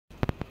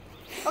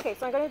Okay,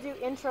 so I'm going to do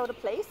intro to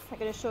place. I'm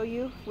going to show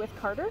you with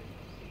Karter.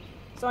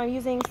 So I'm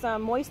using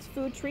some moist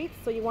food treats,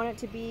 so you want it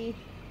to be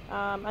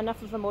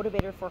enough of a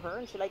motivator for her,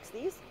 and she likes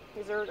these.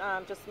 These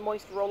are just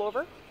moist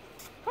rollover.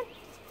 Come.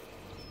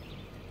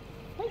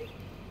 Come.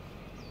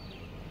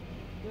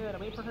 Good, I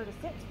wait for her to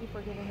sit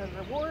before giving her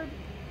the reward.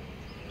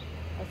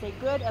 I say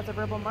good as a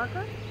verbal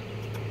marker.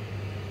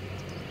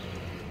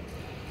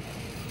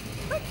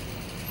 Come.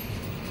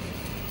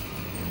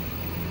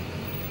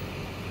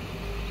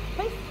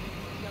 Place.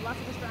 You got lots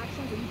of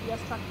distractions. The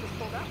UPS truck just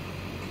pulled up.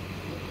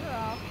 Good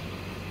girl.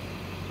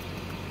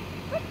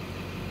 Come.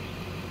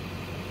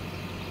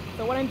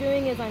 So what I'm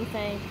doing is I'm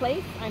saying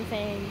place, I'm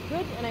saying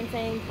good, and I'm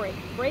saying break.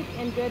 Break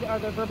and good are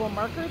the verbal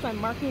markers. I'm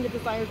marking the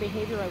desired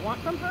behavior I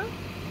want from her.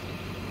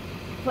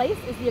 Place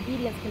is the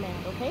obedience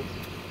command, okay?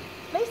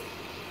 Place.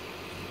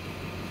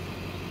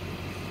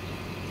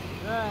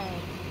 Good.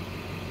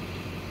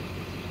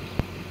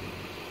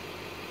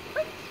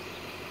 Break.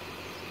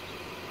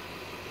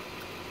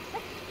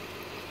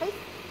 Place.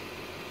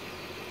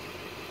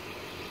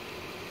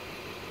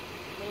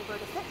 Wait for her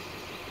to sit.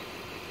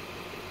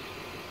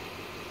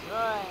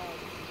 Good.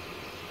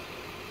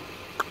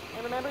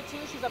 And remember too,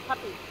 she's a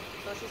puppy,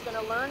 so she's going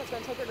to learn. It's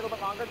going to take her a little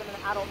bit longer than an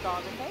adult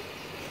dog, okay?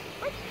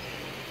 Break.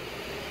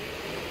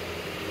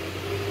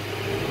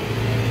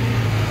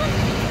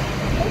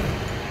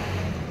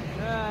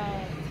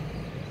 Good.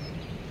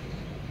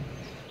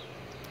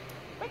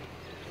 Break.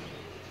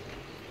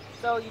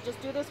 So you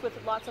just do this with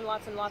lots and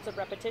lots and lots of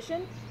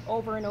repetition,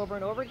 over and over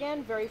and over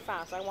again, very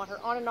fast. I want her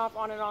on and off,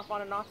 on and off,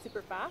 on and off,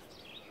 super fast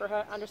for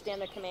her to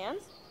understand the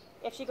commands.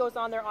 If she goes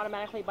on there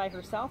automatically by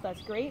herself,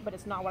 that's great, but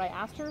it's not what I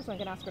asked her, so I'm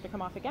going to ask her to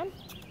come off again.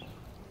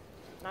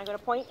 And I'm going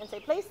to point and say,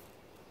 place,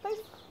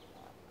 place.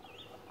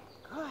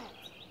 Good.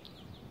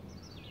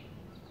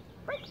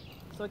 Break.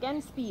 So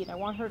again, speed. I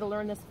want her to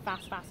learn this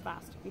fast, fast,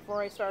 fast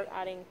before I start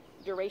adding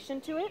duration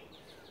to it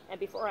and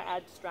before I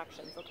add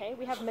distractions, okay?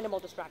 We have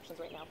minimal distractions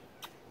right now.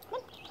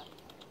 Come on.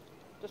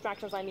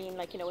 Distractions, I mean,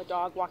 like, you know, a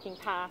dog walking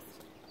past,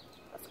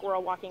 a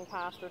squirrel walking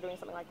past, or doing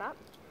something like that.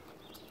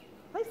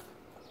 Place.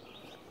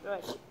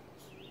 Good.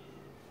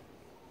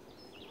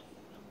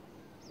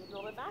 A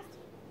little bit fast.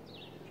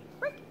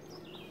 Break.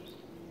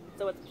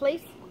 So it's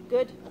place,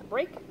 good,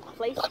 break,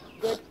 place,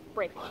 good,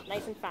 break.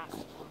 Nice and fast.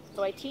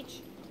 So I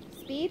teach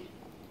speed,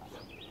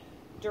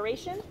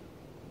 duration,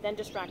 then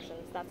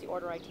distractions. That's the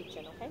order I teach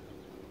in, okay?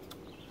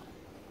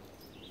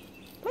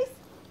 Place.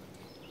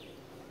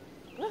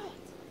 Good.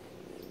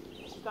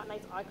 She's got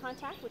nice eye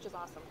contact, which is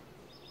awesome.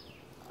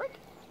 Break.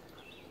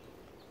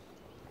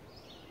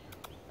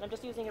 And I'm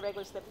just using a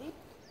regular slip lead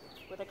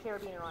with a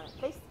carabiner on it.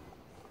 Place.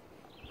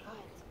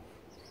 Good.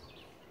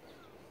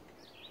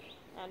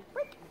 And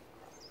break.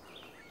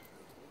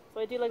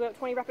 So I do like about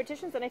 20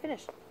 repetitions and I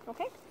finish.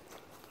 Okay?